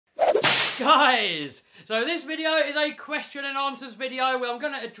Guys, so this video is a question and answers video where I'm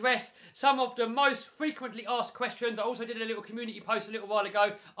going to address some of the most frequently asked questions. I also did a little community post a little while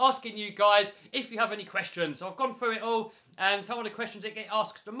ago asking you guys if you have any questions. So I've gone through it all, and some of the questions that get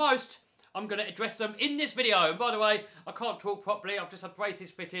asked the most, I'm going to address them in this video. And by the way, I can't talk properly. I've just had braces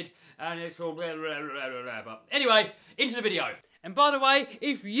fitted and it's all blah, blah, blah, blah, blah. But anyway, into the video. And by the way,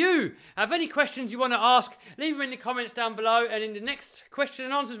 if you have any questions you want to ask, leave them in the comments down below, and in the next question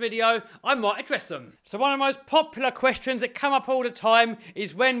and answers video, I might address them. So one of the most popular questions that come up all the time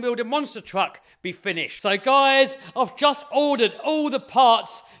is, when will the monster truck be finished? So guys, I've just ordered all the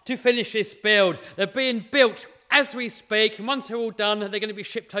parts to finish this build. They're being built as we speak, and once they're all done, they're going to be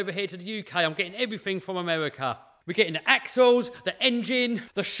shipped over here to the UK. I'm getting everything from America. We're getting the axles, the engine,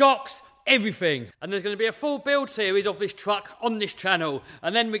 the shocks, everything. And there's going to be a full build series of this truck on this channel,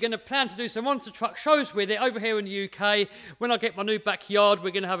 and then we're going to plan to do some monster truck shows with it over here in the UK. When I get my new backyard,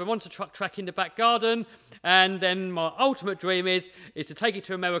 we're going to have a monster truck track in the back garden, and then my ultimate dream is to take it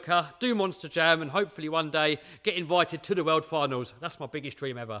to America, do Monster Jam, and hopefully one day get invited to the World Finals. That's my biggest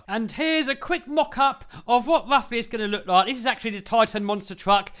dream ever. And here's a quick mock-up of what roughly it's going to look like. This is actually the Titan monster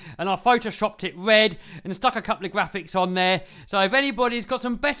truck, and I photoshopped it red and stuck a couple of graphics on there. So if anybody's got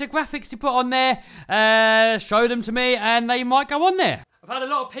some better graphics to put on there, show them to me and they might go on there. I've had a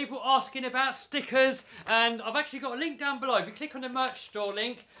lot of people asking about stickers, and I've actually got a link down below. If you click on the merch store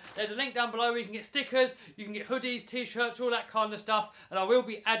link, there's a link down below where you can get stickers, you can get hoodies, t-shirts, all that kind of stuff, and I will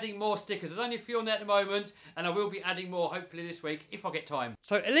be adding more stickers. There's only a few on there at the moment, and I will be adding more hopefully this week if I get time.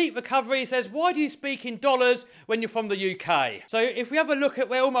 So Elite Recovery says, why do you speak in dollars when you're from the UK? So if we have a look at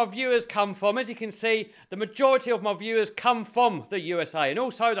where all my viewers come from, as you can see, the majority of my viewers come from the USA, and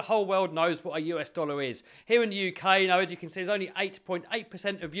also the whole world knows what a US dollar is. Here in the UK, you know, as you can see, there's only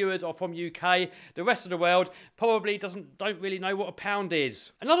 8.8% of viewers are from UK. The rest of the world probably don't really know what a pound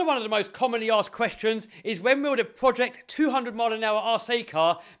is. Another one of the most commonly asked questions is, when will the Project 200 mile an hour RC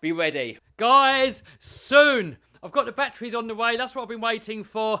car be ready? Guys, soon. I've got the batteries on the way. That's what I've been waiting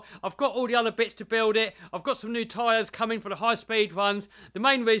for. I've got all the other bits to build it. I've got some new tyres coming for the high-speed runs. The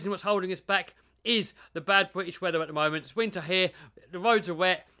main reason what's holding us back is the bad British weather at the moment. It's winter here. The roads are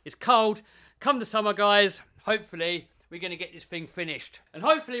wet. It's cold. Come the summer, guys. Hopefully we're going to get this thing finished. And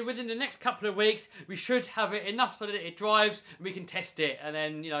hopefully within the next couple of weeks, we should have it enough so that it drives and we can test it. And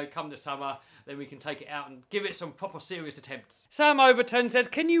then, you know, come the summer, then we can take it out and give it some proper serious attempts. Sam Overton says,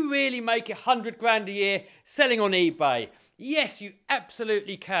 can you really make 100 grand a year selling on eBay? Yes, you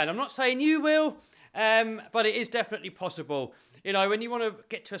absolutely can. I'm not saying you will, but it is definitely possible. You know, when you want to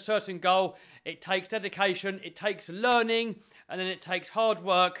get to a certain goal, it takes dedication, it takes learning, and then it takes hard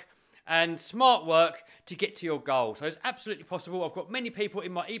work and smart work to get to your goal. So it's absolutely possible. I've got many people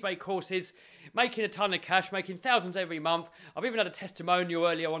in my eBay courses making a ton of cash, making thousands every month. I've even had a testimonial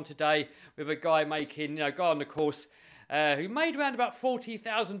earlier on today with a guy making, you know, guy on the course who made around about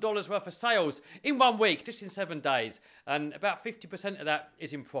 $40,000 worth of sales in 1 week, just in 7 days. And about 50% of that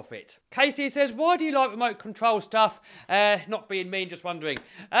is in profit. Casey says, why do you like remote control stuff? Not being mean, just wondering.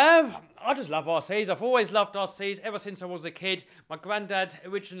 I just love RCs. I've always loved RCs ever since I was a kid. My granddad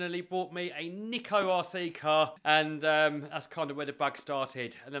originally bought me a Nico RC car, and that's kind of where the bug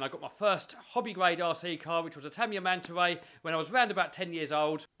started. And then I got my first hobby grade RC car, which was a Tamiya Manta Ray, when I was around about 10 years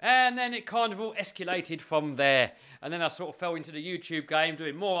old. And then it kind of all escalated from there. And then I sort of fell into the YouTube game,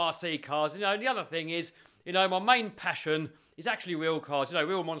 doing more RC cars. You know, the other thing is, you know, my main passion is actually real cars, you know,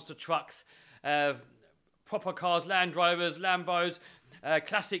 real monster trucks, proper cars, Land Rovers, Lambos,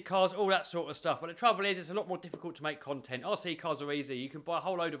 classic cars, all that sort of stuff. But the trouble is, it's a lot more difficult to make content. RC cars are easy. You can buy a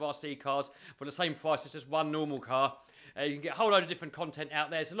whole load of RC cars for the same price as just one normal car. You can get a whole load of different content out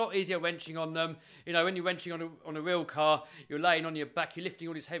there. It's a lot easier wrenching on them. You know, when you're wrenching on a real car, you're laying on your back, you're lifting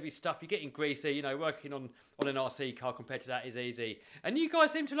all this heavy stuff, you're getting greasy. You know, working on an RC car compared to that is easy. And you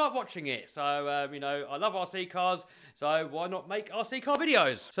guys seem to like watching it. So, you know, I love RC cars, so why not make RC car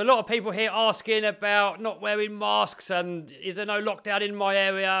videos? So a lot of people here asking about not wearing masks, and is there no lockdown in my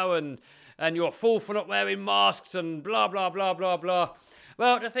area, and you're a fool for not wearing masks, and blah, blah, blah, blah, blah.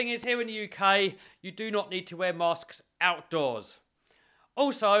 Well, the thing is, here in the UK, you do not need to wear masks outdoors.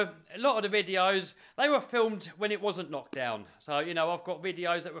 Also, a lot of the videos, they were filmed when it wasn't lockdown. So, you know, I've got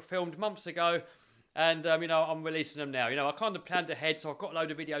videos that were filmed months ago, and, you know, I'm releasing them now. You know, I kind of planned ahead, so I've got a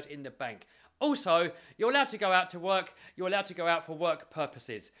load of videos in the bank. Also, you're allowed to go out to work. You're allowed to go out for work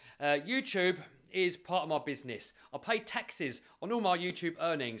purposes. YouTube is part of my business. I pay taxes on all my YouTube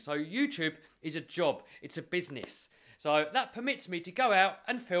earnings. So YouTube is a job. It's a business. So that permits me to go out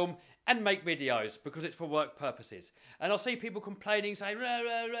and film and make videos because it's for work purposes. And I'll see people complaining, saying, rah,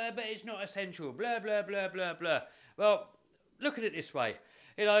 rah, rah, but it's not essential, blah, blah, blah, blah, blah. Well, look at it this way.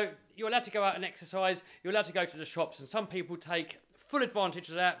 You know, you're allowed to go out and exercise, you're allowed to go to the shops, and some people take full advantage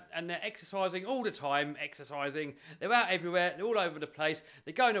of that, and they're exercising all the time, they're out everywhere, they're all over the place,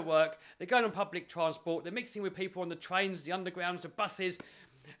 they're going to work, they're going on public transport, they're mixing with people on the trains, the undergrounds, the buses,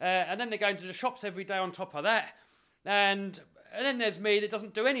 and then they're going to the shops every day on top of that, and then there's me that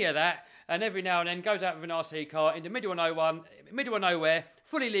doesn't do any of that, and every now and then goes out with an RC car in the middle of nowhere,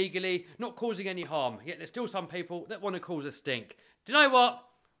 fully legally, not causing any harm, yet there's still some people that want to cause a stink. Do you know what?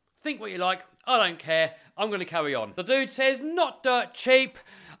 Think what you like, I don't care, I'm going to carry on. The dude says, not dirt cheap.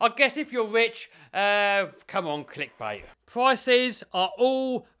 I guess if you're rich, come on, clickbait. Prices are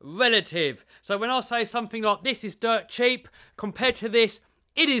all relative. So when I say something like this is dirt cheap, compared to this,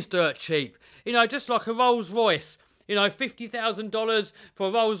 it is dirt cheap. You know, just like a Rolls Royce. You know, $50,000 for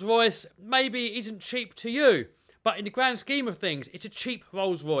a Rolls Royce maybe isn't cheap to you. But in the grand scheme of things, it's a cheap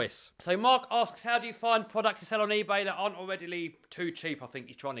Rolls Royce. So Mark asks, how do you find products to sell on eBay that aren't already too cheap? I think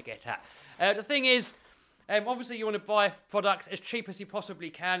he's trying to get at. The thing is, obviously you want to buy products as cheap as you possibly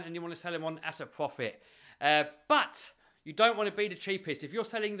can, and you want to sell them on at a profit. But you don't want to be the cheapest. If you're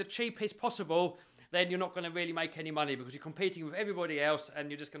selling the cheapest possible, then you're not going to really make any money because you're competing with everybody else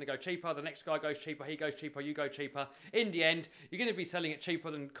and you're just going to go cheaper. The next guy goes cheaper, he goes cheaper, you go cheaper. In the end, you're going to be selling it cheaper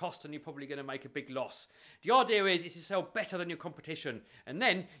than cost and you're probably going to make a big loss. The idea is to sell better than your competition and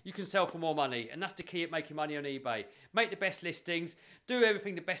then you can sell for more money, and that's the key at making money on eBay. Make the best listings, do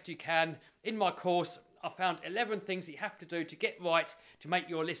everything the best you can. In my course, I found 11 things that you have to do to get right to make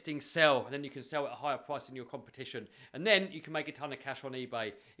your listing sell, and then you can sell at a higher price than your competition, and then you can make a ton of cash on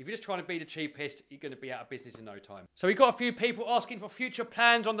eBay. If you're just trying to be the cheapest, you're going to be out of business in no time. So we've got a few people asking for future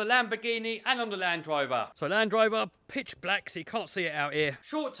plans on the Lamborghini and on the Land Rover. So Land Rover, pitch black, so you can't see it out here.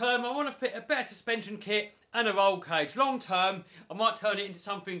 Short term, I want to fit a better suspension kit and a roll cage. Long term, I might turn it into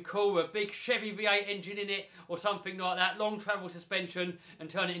something cool, a big Chevy V8 engine in it or something like that, long travel suspension, and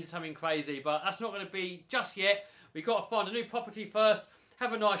turn it into something crazy. But that's not going to be just yet. We've got to find a new property first,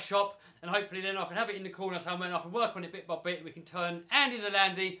 have a nice shop, and hopefully then I can have it in the corner somewhere and I can work on it bit by bit. We can turn Andy the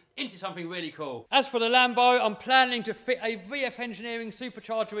Landy into something really cool. As for the Lambo, I'm planning to fit a VF Engineering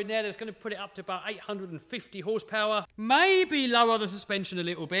supercharger in there that's going to put it up to about 850 horsepower. Maybe lower the suspension a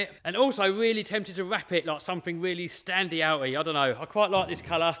little bit. And also really tempted to wrap it like something really standy-outy. I don't know, I quite like this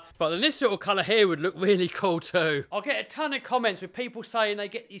colour. But then this sort of colour here would look really cool too. I'll get a ton of comments with people saying they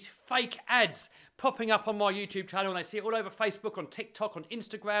get these fake ads popping up on my YouTube channel, and they see it all over Facebook, on TikTok, on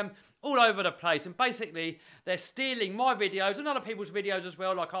Instagram, all over the place. And basically, they're stealing my videos and other people's videos as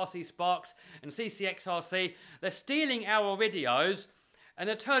well, like RC Sparks and CCXRC. They're stealing our videos and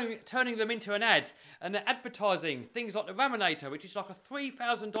they're turning them into an ad. And they're advertising things like the Raminator, which is like a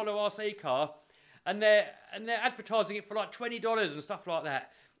 $3,000 RC car, and they're advertising it for like $20 and stuff like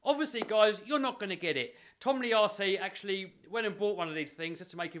that. Obviously, guys, you're not going to get it. Tom Lee RC actually went and bought one of these things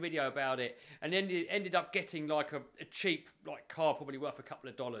just to make a video about it, and ended up getting like a cheap car, probably worth a couple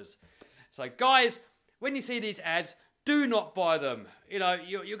of dollars. So, guys, when you see these ads, do not buy them. You know,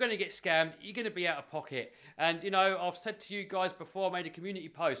 you're going to get scammed. You're going to be out of pocket. And, you know, I've said to you guys before, I made a community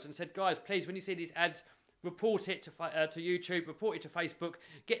post and said, guys, please, when you see these ads, report it to YouTube, report it to Facebook,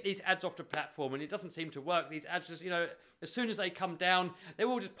 get these ads off the platform. And it doesn't seem to work. These ads just, you know, as soon as they come down, they're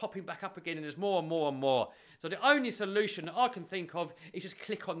all just popping back up again, and there's more and more and more. So the only solution that I can think of is just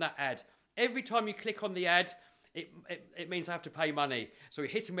click on that ad. Every time you click on the ad, it means they have to pay money. So we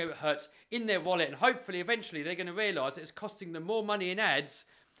hit them where it hurts, in their wallet, and hopefully eventually they're going to realise that it's costing them more money in ads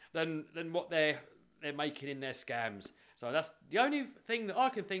than what they're making in their scams. So that's the only thing that I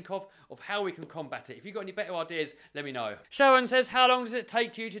can think of how we can combat it. If you've got any better ideas, let me know. Sharon says, how long does it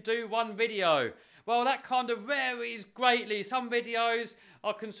take you to do one video? Well, that kind of varies greatly. Some videos,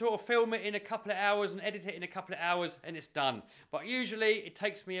 I can sort of film it in a couple of hours and edit it in a couple of hours and it's done. But usually it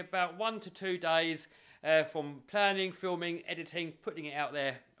takes me about 1 to 2 days from planning, filming, editing, putting it out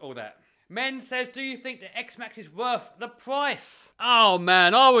there, all that. Men says, do you think the X-Max is worth the price? Oh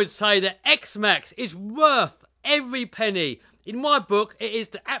man, I would say the X-Max is worth every penny. In my book, it is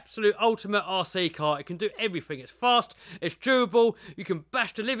the absolute ultimate RC car. It can do everything. It's fast, it's durable, you can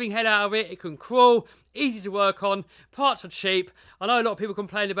bash the living hell out of it, it can crawl, easy to work on, parts are cheap. I know a lot of people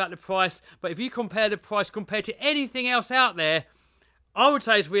complain about the price, but if you compare the price compared to anything else out there, I would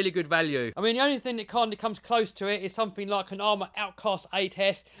say it's really good value. I mean, the only thing that kind of comes close to it is something like an Armour Outcast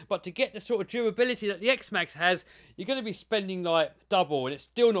 8S, but to get the sort of durability that the X-Max has, you're going to be spending like double, and it's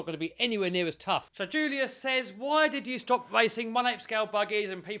still not going to be anywhere near as tough. So Julius says, why did you stop racing 1/8 scale buggies?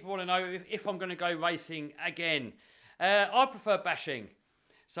 And people want to know if I'm going to go racing again. I prefer bashing.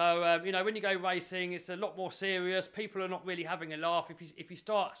 So, you know, when you go racing, it's a lot more serious. People are not really having a laugh. If you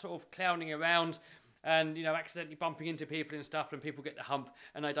start sort of clowning around, and, you know, accidentally bumping into people and stuff, and people get the hump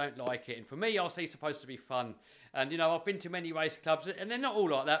and they don't like it. And for me, RC is supposed to be fun. And, you know, I've been to many race clubs, and they're not all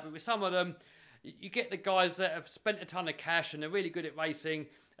like that, but with some of them, you get the guys that have spent a ton of cash and they're really good at racing,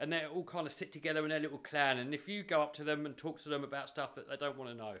 and they all kind of sit together in their little clan. And if you go up to them and talk to them about stuff that they don't want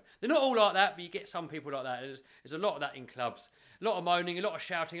to know, they're not all like that, but you get some people like that. There's a lot of that in clubs. A lot of moaning, a lot of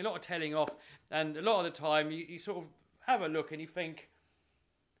shouting, a lot of telling off, and a lot of the time you sort of have a look and you think,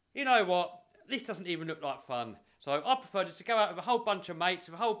 you know what, this doesn't even look like fun. So I prefer just to go out with a whole bunch of mates,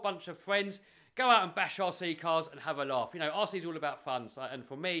 with a whole bunch of friends, go out and bash RC cars and have a laugh. You know, RC is all about fun, so, and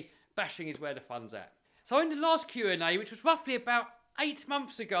for me, bashing is where the fun's at. So in the last Q&A, which was roughly about 8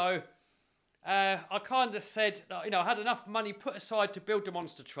 months ago, I kind of said, you know, I had enough money put aside to build the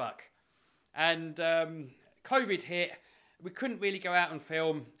monster truck. And COVID hit, we couldn't really go out and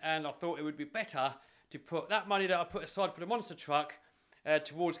film, and I thought it would be better to put that money that I put aside for the monster truck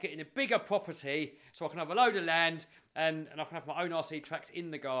towards getting a bigger property, so I can have a load of land and I can have my own RC tracks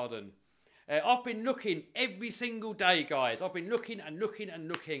in the garden. I've been looking every single day, guys. I've been looking and looking and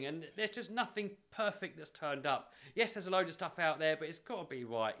looking, and there's just nothing perfect that's turned up. Yes, there's a load of stuff out there, but it's got to be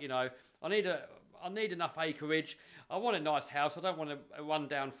right, you know. I need enough acreage. I want a nice house. I don't want a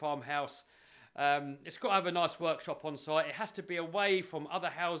run-down farmhouse. It's got to have a nice workshop on site. It has to be away from other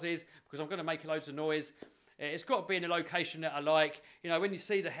houses because I'm going to make loads of noise. It's got to be in a location that I like. You know, when you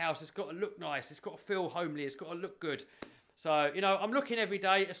see the house, it's got to look nice. It's got to feel homely. It's got to look good. So, you know, I'm looking every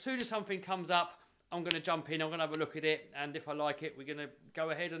day. As soon as something comes up, I'm going to jump in. I'm going to have a look at it. And if I like it, we're going to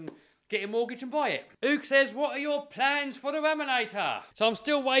go ahead and get a mortgage and buy it. Ook says, what are your plans for the Raminator? So I'm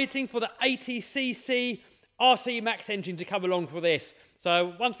still waiting for the 80cc RC Max engine to come along for this.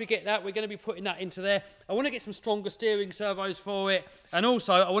 So once we get that, we're going to be putting that into there. I want to get some stronger steering servos for it. And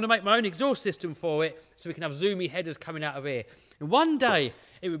also, I want to make my own exhaust system for it so we can have zoomy headers coming out of here. And one day,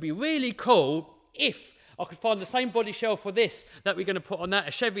 it would be really cool if I could find the same body shell for this that we're going to put on that,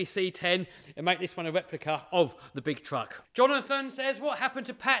 a Chevy C10, and make this one a replica of the big truck. Jonathan says, what happened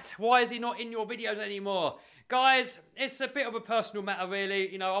to Pat? Why is he not in your videos anymore? Guys, it's a bit of a personal matter,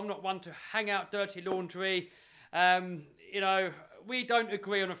 really. You know, I'm not one to hang out dirty laundry. You know, we don't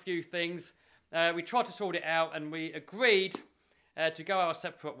agree on a few things. We tried to sort it out, and we agreed to go our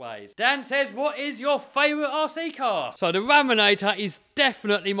separate ways. Dan says, what is your favourite RC car? So the Raminator is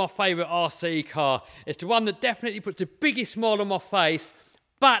definitely my favourite RC car. It's the one that definitely puts the biggest smile on my face,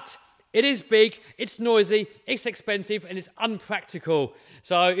 but it is big, it's noisy, it's expensive, and it's unpractical.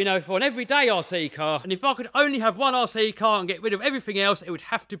 So, you know, for an everyday RC car, and if I could only have one RC car and get rid of everything else, it would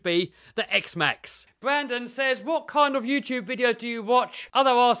have to be the X-Max. Brandon says, what kind of YouTube videos do you watch?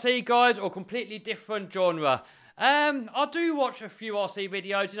 Other RC guys or completely different genre? I do watch a few RC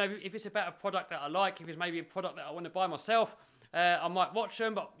videos, you know, if it's about a product that I like, if it's maybe a product that I want to buy myself, I might watch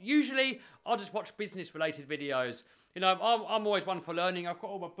them, but usually I'll just watch business-related videos. You know, I'm always one for learning. I've got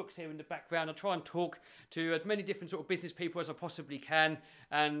all my books here in the background. I try and talk to as many different sort of business people as I possibly can,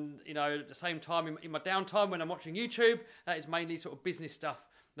 and, you know, at the same time, in my downtime when I'm watching YouTube, that is mainly sort of business stuff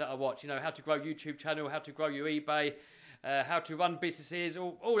that I watch. You know, how to grow YouTube channel, how to grow your eBay, how to run businesses,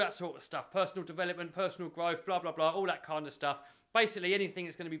 all that sort of stuff. Personal development, personal growth, blah, blah, blah, all that kind of stuff. Basically, anything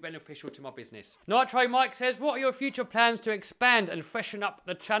that's going to be beneficial to my business. Nitro Mike says, what are your future plans to expand and freshen up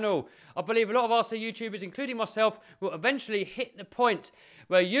the channel? I believe a lot of RC YouTubers, including myself, will eventually hit the point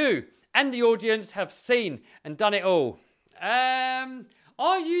where you and the audience have seen and done it all.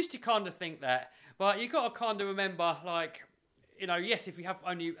 I used to kind of think that, but you've got to kind of remember, like, you know, yes, if you have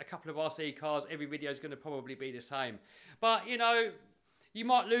only a couple of RC cars, every video is going to probably be the same. But, you know, you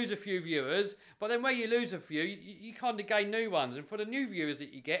might lose a few viewers, but then where you lose a few, you kind of gain new ones. And for the new viewers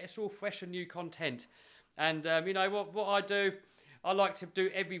that you get, it's all fresh and new content. And, you know, what I do, I like to do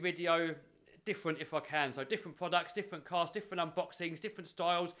every video different if I can. So different products, different cars, different unboxings, different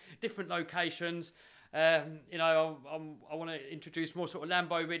styles, different locations. You know, I want to introduce more sort of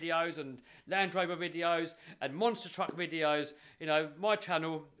Lambo videos and Land Rover videos and monster truck videos. You know, my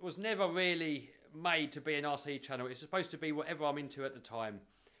channel was never really made to be an RC channel. It's supposed to be whatever I'm into at the time.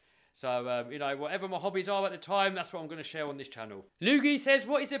 So, you know, whatever my hobbies are at the time, that's what I'm going to share on this channel. Luigi says,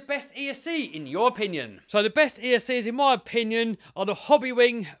 what is the best ESC in your opinion? So the best ESCs, in my opinion, are the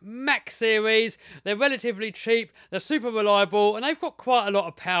Hobbywing Max series. They're relatively cheap, they're super reliable, and they've got quite a lot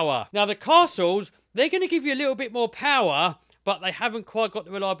of power. Now, the Castles, they're going to give you a little bit more power, but they haven't quite got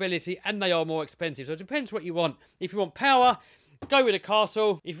the reliability, and they are more expensive. So it depends what you want. If you want power, go with a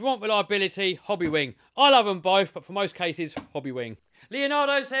Castle. If you want reliability, Hobbywing. I love them both, but for most cases, Hobbywing.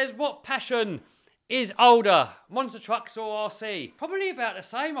 Leonardo says, what passion is older, monster trucks or RC? Probably about the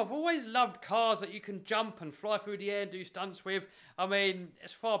same. I've always loved cars that you can jump and fly through the air and do stunts with. I mean,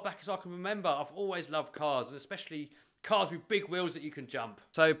 as far back as I can remember, I've always loved cars, and especially cars with big wheels that you can jump.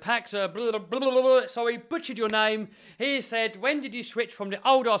 So Pax, sorry, butchered your name. He said, when did you switch from the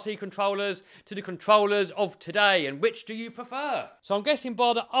old RC controllers to the controllers of today, and which do you prefer? So I'm guessing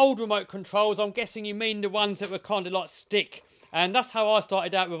by the old remote controls, I'm guessing you mean the ones that were kind of like stick. And that's how I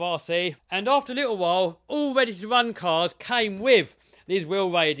started out with RC. And after a little while, all ready to run cars came with these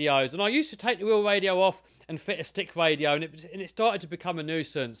wheel radios. And I used to take the wheel radio off and fit a stick radio, and it started to become a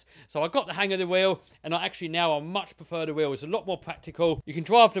nuisance. So I got the hang of the wheel, and I much prefer the wheel. It's a lot more practical. You can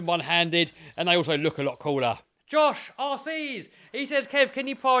drive them one-handed, and they also look a lot cooler. Josh, RCs. He says, Kev, can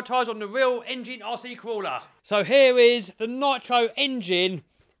you prioritise on the real engine RC crawler? So here is the Nitro engine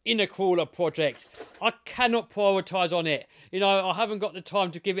in a crawler project. I cannot prioritise on it. You know, I haven't got the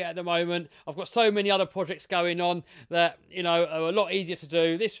time to give it at the moment. I've got so many other projects going on that, you know, are a lot easier to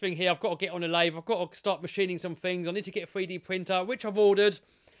do. This thing here, I've got to get on a lathe. I've got to start machining some things. I need to get a 3D printer, which I've ordered.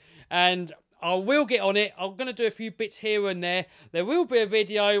 And I will get on it. I'm going to do a few bits here and there. There will be a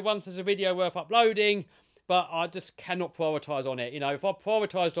video once there's a video worth uploading. But I just cannot prioritise on it. You know, if I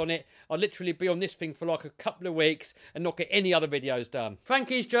prioritised on it, I'd literally be on this thing for like a couple of weeks and not get any other videos done.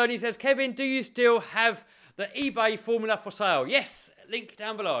 Frankie's Journey says, Kevin, do you still have the eBay formula for sale? Yes, link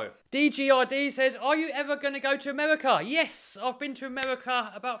down below. DGRD says, are you ever going to go to America? Yes, I've been to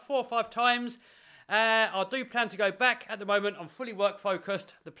America about 4 or 5 times. I do plan to go back. At the moment, I'm fully work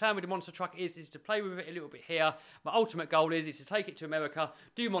focused. The plan with the monster truck is to play with it a little bit here. My ultimate goal is to take it to America,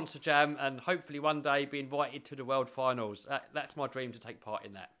 do Monster Jam, and hopefully one day be invited to the World Finals. That's my dream, to take part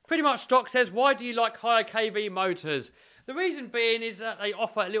in that. Pretty much Stock says, why do you like higher KV motors? The reason being is that they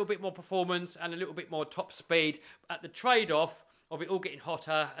offer a little bit more performance and a little bit more top speed at the trade-off of it all getting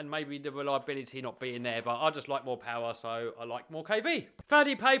hotter and maybe the reliability not being there, but I just like more power, so I like more KV.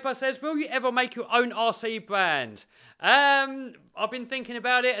 Faddy Paper says, will you ever make your own RC brand? I've been thinking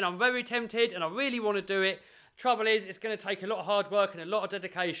about it and I'm very tempted and I really want to do it. Trouble is, it's going to take a lot of hard work and a lot of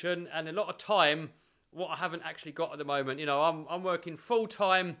dedication and a lot of time, what I haven't actually got at the moment. You know, I'm working full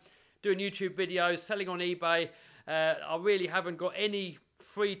time, doing YouTube videos, selling on eBay. I really haven't got any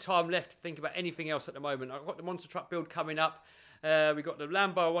free time left to think about anything else at the moment. I've got the monster truck build coming up. We've got the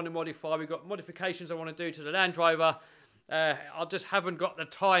Lambo I want to modify. We've got modifications I want to do to the Land Rover. I just haven't got the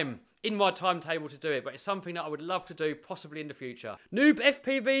time in my timetable to do it, but it's something that I would love to do, possibly in the future. Noob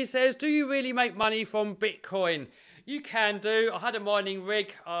FPV says, do you really make money from Bitcoin? You can do. I had a mining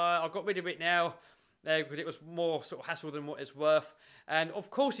rig. I got rid of it now because it was more sort of hassle than what it's worth. And of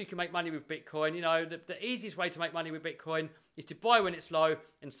course you can make money with Bitcoin. You know, the easiest way to make money with Bitcoin is to buy when it's low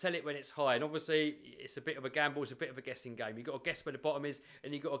and sell it when it's high. And obviously it's a bit of a gamble, it's a bit of a guessing game. You've got to guess where the bottom is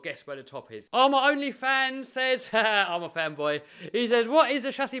and you've got to guess where the top is. Armour Only Fan says, I'm a fanboy. He says, what is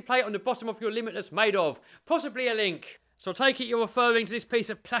the chassis plate on the bottom of your Limitless made of? Possibly a link. So I take it you're referring to this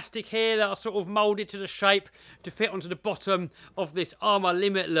piece of plastic here that I sort of moulded to the shape to fit onto the bottom of this Armour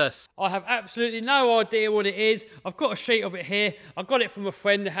Limitless. I have absolutely no idea what it is. I've got a sheet of it here. I got it from a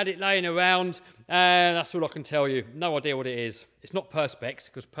friend that had it laying around, and that's all I can tell you. No idea what it is. It's not Perspex,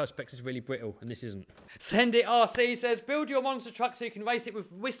 because Perspex is really brittle, and this isn't. Send It RC says, build your monster truck so you can race it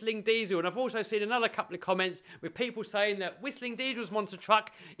with Whistling Diesel. And I've also seen another couple of comments with people saying that Whistling Diesel's monster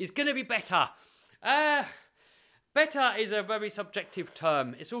truck is going to be better. Better is a very subjective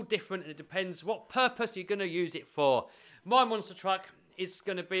term. It's all different and it depends what purpose you're going to use it for. My monster truck is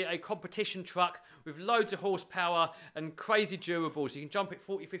going to be a competition truck with loads of horsepower and crazy durables. You can jump it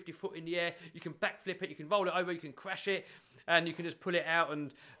 40, 50 foot in the air. You can backflip it. You can roll it over. You can crash it. And you can just pull it out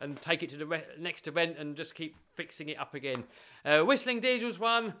and take it to the next event and just keep fixing it up again. Whistling Diesel's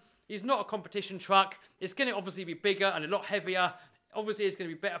one is not a competition truck. It's going to obviously be bigger and a lot heavier. Obviously, it's going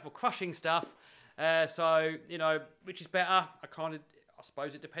to be better for crushing stuff. So, you know, which is better? I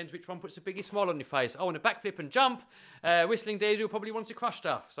suppose it depends which one puts the biggest smile on your face. I want to backflip and jump. Whistling Diesel probably wants to crush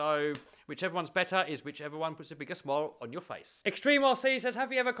stuff. So, whichever one's better is whichever one puts a bigger smile on your face. Extreme RC says,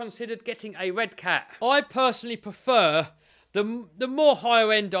 have you ever considered getting a Red Cat? I personally prefer the more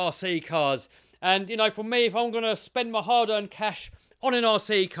higher end RC cars. And, you know, for me, if I'm going to spend my hard-earned cash on an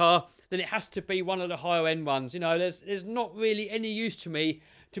RC car, then it has to be one of the higher end ones. You know, there's not really any use to me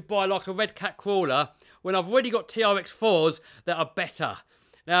to buy like a Red Cat crawler when I've already got TRX4s that are better.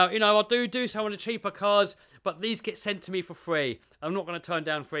 Now, you know, I do some of the cheaper cars, but these get sent to me for free. I'm not going to turn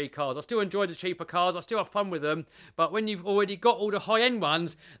down free cars. I still enjoy the cheaper cars. I still have fun with them. But when you've already got all the high-end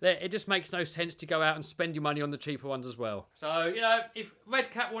ones, it just makes no sense to go out and spend your money on the cheaper ones as well. So, you know, if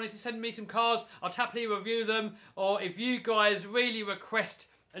Red Cat wanted to send me some cars, I'd happily review them. Or if you guys really request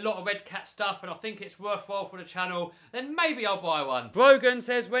a lot of Red Cat stuff and I think it's worthwhile for the channel, then maybe I'll buy one. Brogan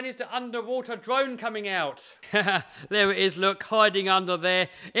says, when is the underwater drone coming out? There it is, look, hiding under there.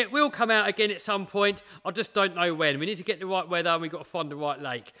 It will come out again at some point. I just don't know when. We need to get the right weather and we've got to find the right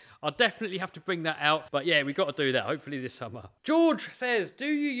lake. I'll definitely have to bring that out. But yeah, we've got to do that, hopefully this summer. George says, do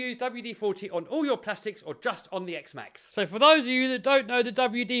you use WD-40 on all your plastics or just on the X-Max? So for those of you that don't know the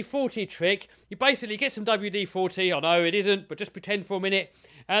WD-40 trick, you basically get some WD-40. I know it isn't, but just pretend for a minute.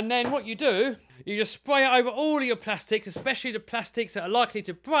 And then what you do, you just spray it over all of your plastics, especially the plastics that are likely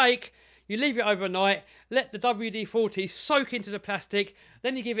to break. You leave it overnight, let the WD-40 soak into the plastic,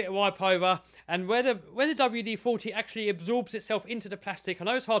 then you give it a wipe over, and where the WD-40 actually absorbs itself into the plastic, I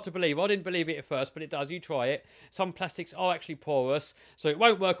know it's hard to believe, I didn't believe it at first, but it does, you try it. Some plastics are actually porous, so it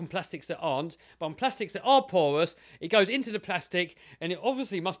won't work on plastics that aren't, but on plastics that are porous, it goes into the plastic, and it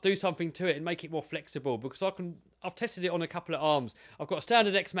obviously must do something to it and make it more flexible, because I've tested it on a couple of arms. I've got a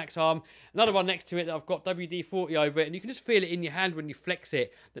standard X-Max arm, another one next to it that I've got WD-40 over it, and you can just feel it in your hand when you flex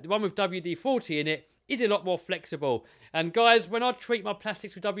it, that the one with WD-40 in it is a lot more flexible. And guys, when I treat my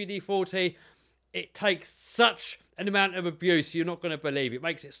plastics with WD-40, it takes such an amount of abuse, you're not going to believe. It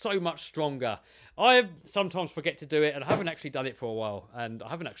makes it so much stronger. I sometimes forget to do it, and I haven't actually done it for a while, and I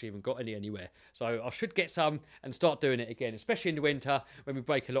haven't actually even got any anywhere. So I should get some and start doing it again, especially in the winter when we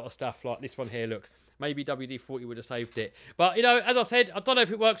break a lot of stuff like this one here, look. Maybe WD-40 would have saved it. But, you know, as I said, I don't know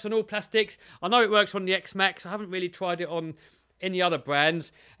if it works on all plastics. I know it works on the X-Max. I haven't really tried it on any other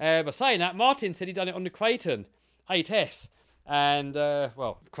brands. But saying that, Martin said he'd done it on the Creighton 8S. And,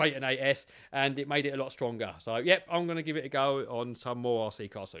 well, Creighton 8S, and it made it a lot stronger. So, yep, I'm going to give it a go on some more RC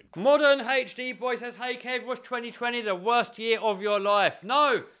cars soon. Modern HD Boy says, hey Kev, was 2020 the worst year of your life?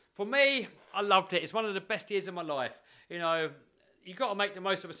 No, for me, I loved it. It's one of the best years of my life. You know, you've got to make the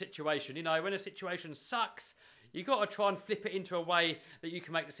most of a situation. You know, when a situation sucks, you've got to try and flip it into a way that you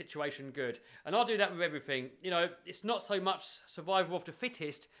can make the situation good. And I do that with everything. You know, it's not so much survival of the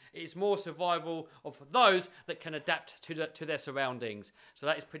fittest, it's more survival of those that can adapt to their surroundings. So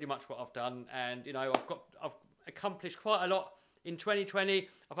that is pretty much what I've done. And, you know, I've accomplished quite a lot in 2020.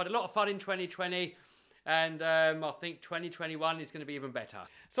 I've had a lot of fun in 2020. And I think 2021 is going to be even better.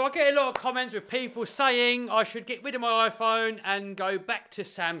 So I get a lot of comments with people saying I should get rid of my iPhone and go back to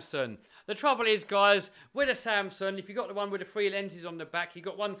Samsung. The trouble is, guys, with a Samsung, if you've got the one with the 3 lenses on the back, you've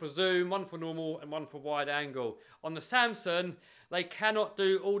got one for zoom, one for normal, and one for wide angle. On the Samsung, they cannot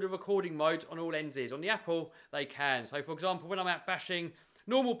do all the recording modes on all lenses. On the Apple, they can. So, for example, when I'm out bashing,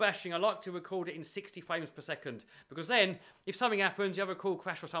 normal bashing, I like to record it in 60 frames per second. Because then, if something happens, you have a cool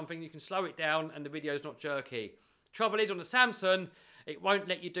crash or something, you can slow it down and the video's not jerky. Trouble is, on the Samsung, it won't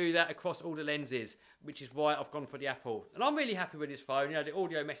let you do that across all the lenses, which is why I've gone for the Apple. And I'm really happy with this phone. You know, the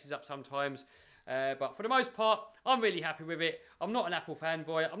audio messes up sometimes. But for the most part, I'm really happy with it. I'm not an Apple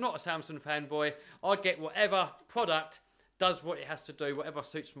fanboy. I'm not a Samsung fanboy. I get whatever product does what it has to do, whatever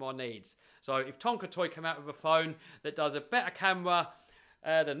suits my needs. So if Tonka Toy come out with a phone that does a better camera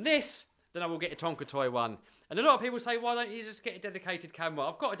than this, then I will get a Tonka Toy one. And a lot of people say, why don't you just get a dedicated camera?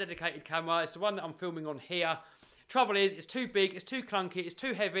 I've got a dedicated camera. It's the one that I'm filming on here. Trouble is, it's too big, it's too clunky, it's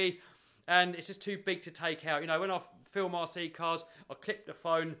too heavy, and it's just too big to take out. You know, when I film RC cars, I clip the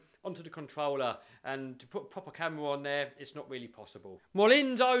phone onto the controller, and to put a proper camera on there, it's not really possible.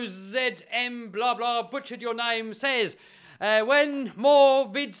 Molindo ZM blah blah butchered your name says, when more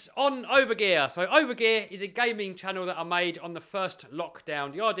vids on Overgear. So Overgear is a gaming channel that I made on the first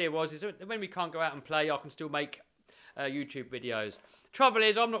lockdown. The idea was is that when we can't go out and play, I can still make YouTube videos. Trouble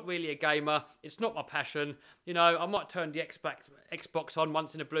is, I'm not really a gamer. It's not my passion. You know, I might turn the Xbox on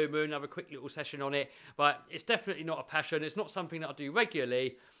once in a blue moon, have a quick little session on it, but it's definitely not a passion. It's not something that I do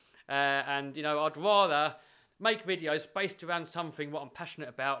regularly. And, you know, I'd rather make videos based around something what I'm passionate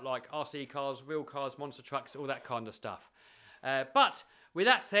about, like RC cars, real cars, monster trucks, all that kind of stuff. But with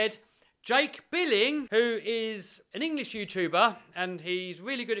that said, Jake Billing, who is an English YouTuber, and he's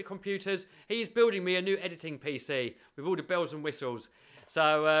really good at computers, he's building me a new editing PC with all the bells and whistles.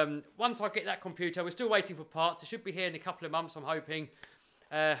 So once I get that computer, we're still waiting for parts. It should be here in a couple of months, I'm hoping.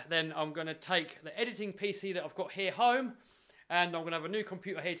 Then I'm going to take the editing PC that I've got here home, and I'm going to have a new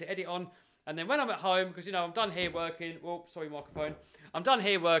computer here to edit on. And then when I'm at home, because, you know, I'm done here working. Oh, sorry, microphone. I'm done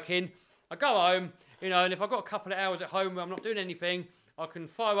here working. I go home, you know, and if I've got a couple of hours at home where I'm not doing anything, I can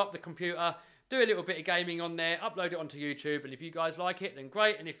fire up the computer, do a little bit of gaming on there, upload it onto YouTube, and if you guys like it, then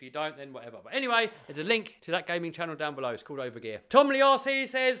great, and if you don't, then whatever. But anyway, there's a link to that gaming channel down below. It's called Overgear. Tom Lee RC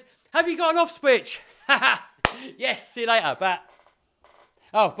says, have you got an off switch? Yes, see you later, bat.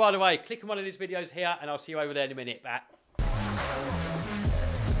 Oh, by the way, click on one of these videos here, and I'll see you over there in a minute, bat.